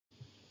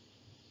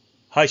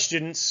Hi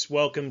students,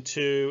 welcome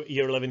to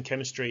Year 11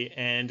 Chemistry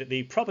and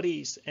the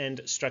Properties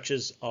and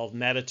Structures of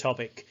Matter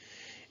topic.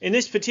 In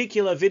this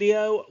particular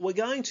video, we're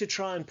going to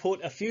try and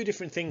put a few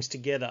different things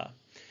together.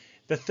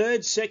 The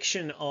third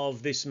section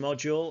of this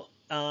module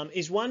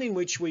is one in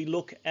which we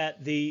look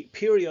at the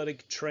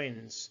periodic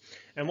trends.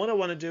 And what I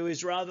want to do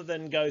is, rather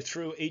than go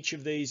through each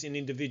of these in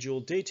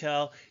individual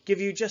detail,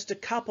 give you just a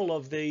couple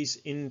of these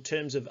in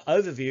terms of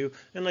overview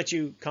and let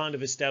you kind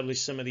of establish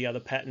some of the other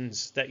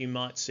patterns that you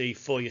might see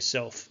for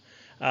yourself.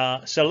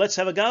 So let's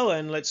have a go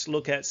and let's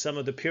look at some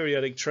of the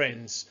periodic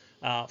trends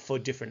for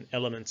different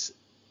elements.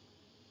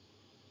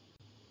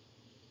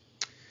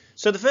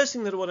 So the first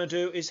thing that I want to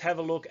do is have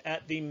a look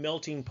at the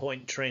melting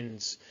point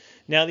trends.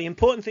 Now, the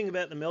important thing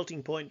about the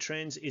melting point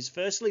trends is,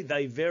 firstly,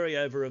 they vary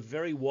over a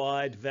very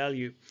wide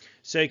value.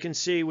 So you can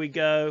see we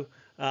go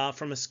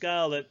from a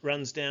scale that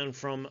runs down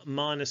from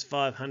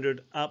 -500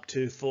 up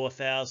to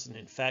 4,000.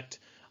 In fact,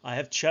 I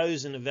have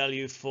chosen a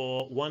value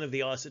for one of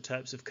the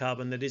isotopes of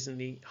carbon that isn't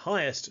the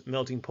highest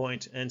melting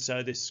point, and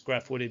so this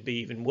graph would be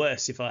even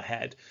worse if I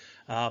had.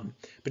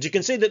 But you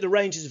can see that the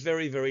range is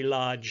very, very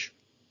large.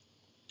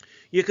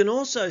 You can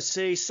also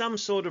see some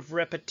sort of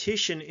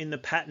repetition in the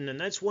pattern, and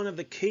that's one of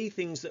the key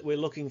things that we're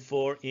looking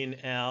for in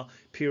our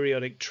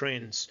periodic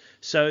trends.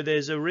 So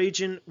there's a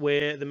region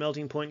where the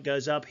melting point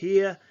goes up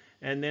here,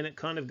 and then it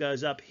kind of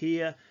goes up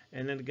here,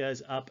 and then it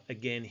goes up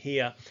again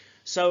here.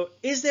 So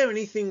is there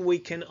anything we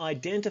can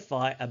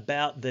identify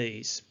about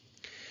these?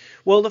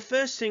 Well, the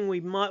first thing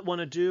we might want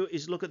to do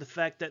is look at the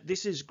fact that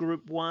this is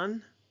group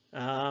 1,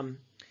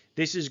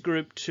 this is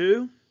group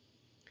 2,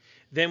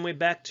 then we're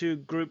back to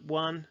group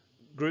 1,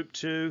 group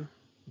 2,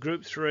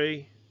 group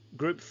 3,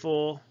 group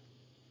 4,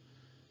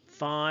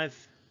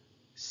 5,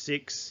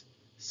 6,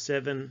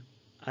 7,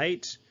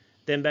 8,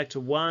 then back to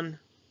 1,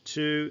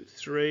 2,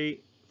 3,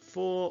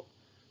 4,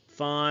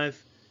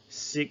 5,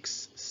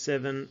 6,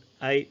 7,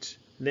 8,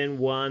 then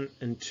 1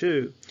 and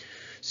 2.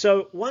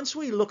 So once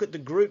we look at the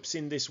groups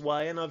in this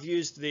way, and I've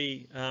used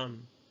the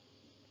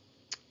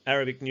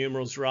Arabic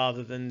numerals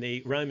rather than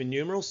the Roman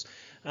numerals,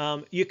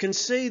 you can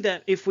see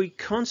that if we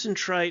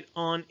concentrate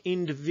on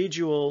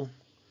individual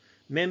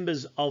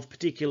members of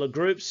particular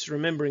groups,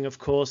 remembering of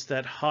course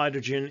that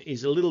hydrogen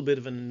is a little bit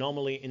of an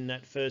anomaly in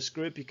that first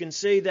group, you can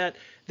see that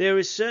there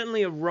is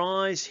certainly a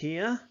rise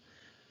here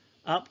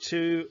up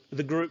to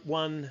the group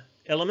 1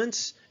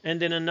 elements, and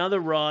then another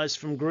rise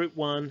from group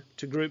 1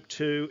 to group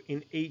 2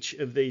 in each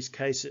of these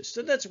cases.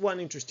 So that's one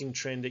interesting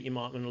trend that you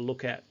might want to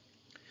look at.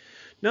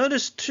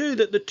 Notice too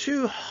that the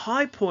two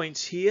high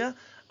points here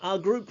are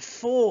group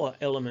 4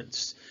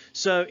 elements.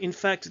 So in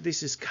fact,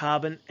 this is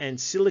carbon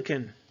and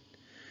silicon.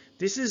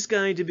 This is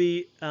going to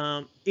be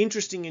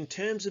interesting in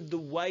terms of the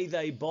way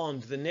they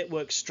bond, the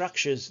network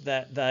structures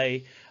that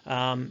they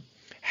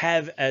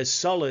have as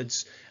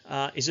solids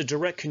is a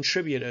direct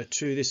contributor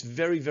to this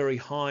very, very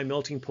high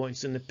melting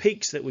points and the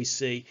peaks that we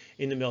see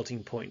in the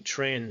melting point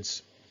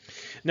trends.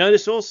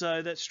 Notice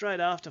also that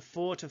straight after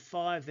 4 to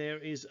 5 there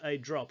is a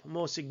drop,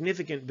 more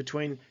significant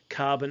between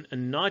carbon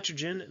and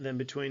nitrogen than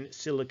between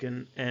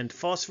silicon and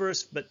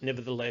phosphorus, but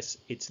nevertheless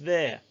it's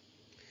there.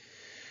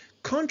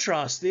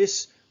 Contrast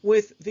this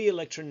with the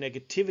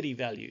electronegativity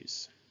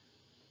values.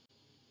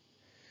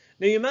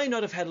 Now, you may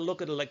not have had a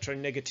look at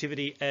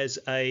electronegativity as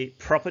a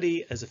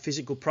property, as a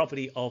physical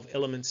property of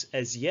elements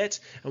as yet,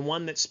 and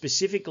one that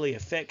specifically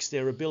affects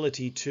their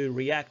ability to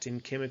react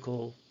in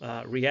chemical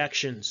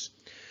reactions.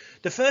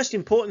 The first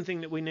important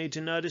thing that we need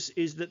to notice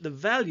is that the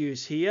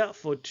values here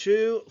for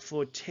 2,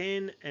 for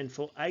 10, and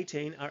for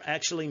 18 are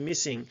actually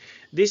missing.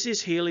 This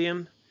is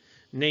helium,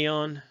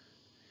 neon,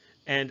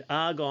 and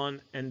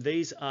argon, and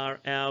these are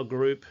our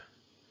group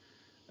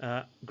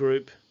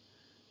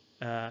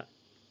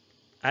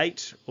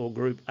 8 or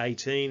group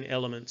 18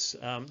 elements.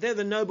 They're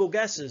the noble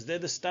gases, they're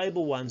the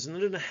stable ones, and they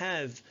don't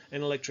have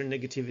an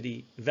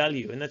electronegativity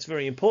value, and that's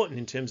very important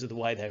in terms of the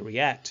way they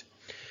react.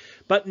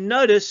 But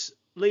notice,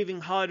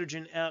 leaving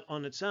hydrogen out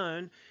on its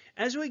own,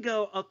 as we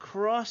go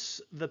across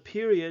the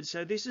period,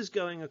 so this is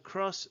going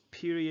across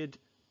period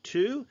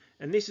 2,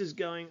 and this is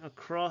going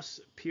across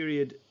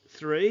period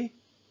 3,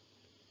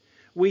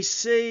 we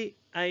see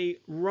a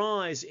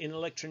rise in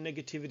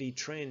electronegativity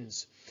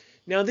trends.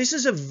 Now, this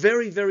is a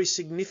very, very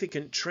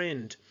significant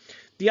trend.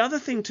 The other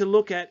thing to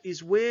look at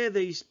is where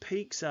these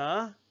peaks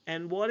are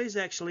and what is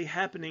actually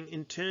happening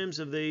in terms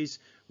of these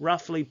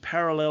roughly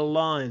parallel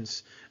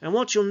lines. And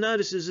what you'll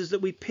notice is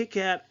that we pick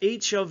out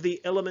each of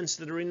the elements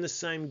that are in the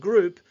same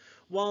group.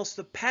 Whilst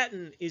the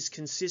pattern is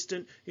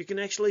consistent, you can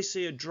actually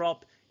see a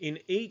drop in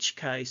each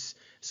case,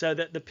 so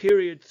that the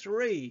period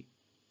 3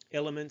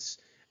 elements,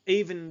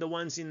 even the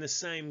ones in the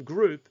same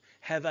group,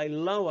 have a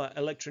lower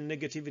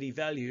electronegativity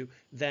value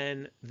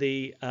than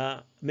the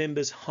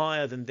members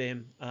higher than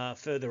them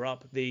further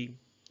up the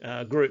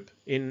group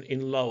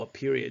in lower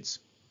periods.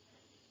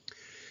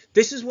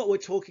 This is what we're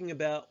talking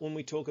about when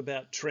we talk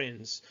about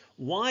trends.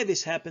 Why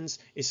this happens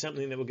is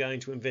something that we're going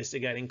to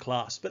investigate in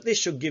class, but this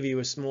should give you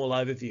a small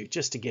overview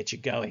just to get you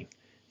going.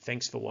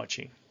 Thanks for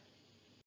watching.